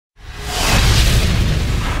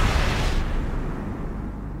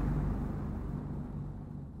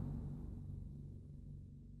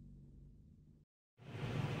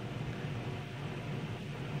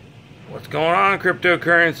going on,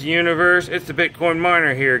 cryptocurrency universe? It's the Bitcoin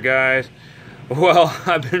miner here, guys. Well,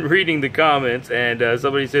 I've been reading the comments, and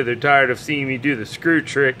somebody said they're tired of seeing me do the screw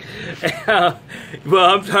trick. Well,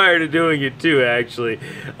 I'm tired of doing it too, actually.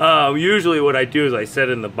 Usually what I do is I set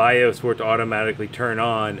in the BIOS for it to automatically turn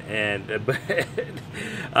on, and but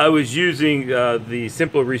I was using the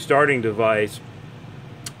simple restarting device,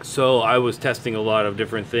 so I was testing a lot of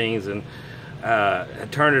different things, and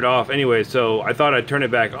turn it off anyway. So I thought I'd turn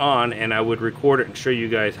it back on, and I would record it and show you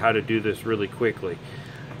guys how to do this really quickly.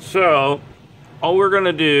 So all we're going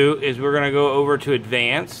to do is we're going to go over to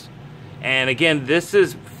advanced, and again,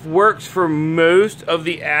 this works for most of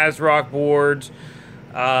the ASRock boards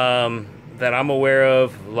that I'm aware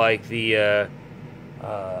of, like the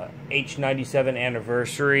H97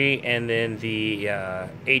 anniversary, and then the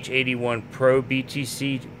H81 Pro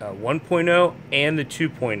BTC 1.0 and the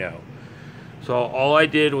 2.0. So all I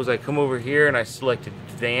did was I come over here and I selected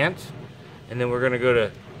advanced, and then we're going to go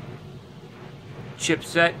to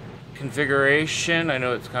chipset configuration. I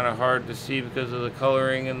know it's kind of hard to see because of the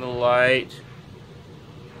coloring and the light,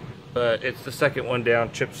 but it's the second one down,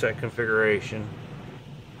 chipset configuration.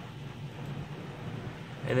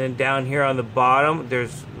 And then down here on the bottom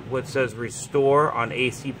there's what says restore on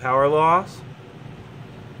AC power loss.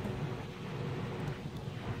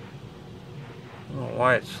 I don't know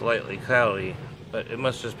why it's slightly cloudy, but it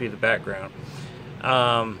must just be the background.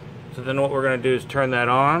 So then what we're going to do is turn that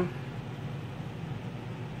on.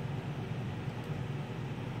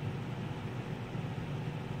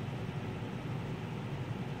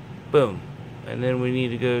 Boom. And then we need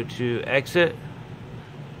to go to exit,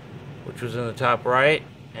 which was in the top right,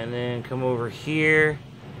 and then come over here,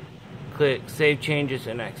 click save changes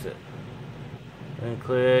and exit, and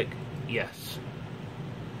click yes.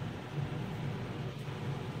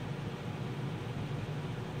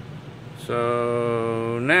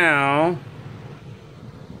 So now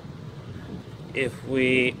if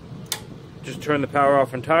we just turn the power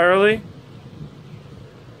off entirely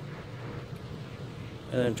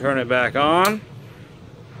and then turn it back on,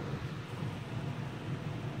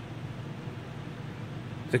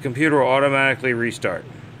 the computer will automatically restart.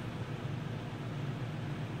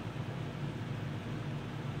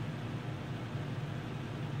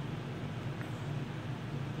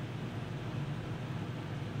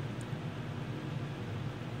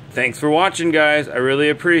 Thanks for watching, guys. I really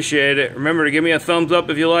appreciate it. Remember to give me a thumbs up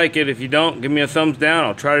if you like it. If you don't, give me a thumbs down.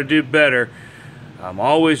 I'll try to do better. I'm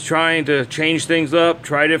always trying to change things up,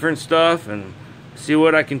 try different stuff, and see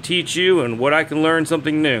what I can teach you and what I can learn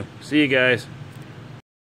something new. See you guys.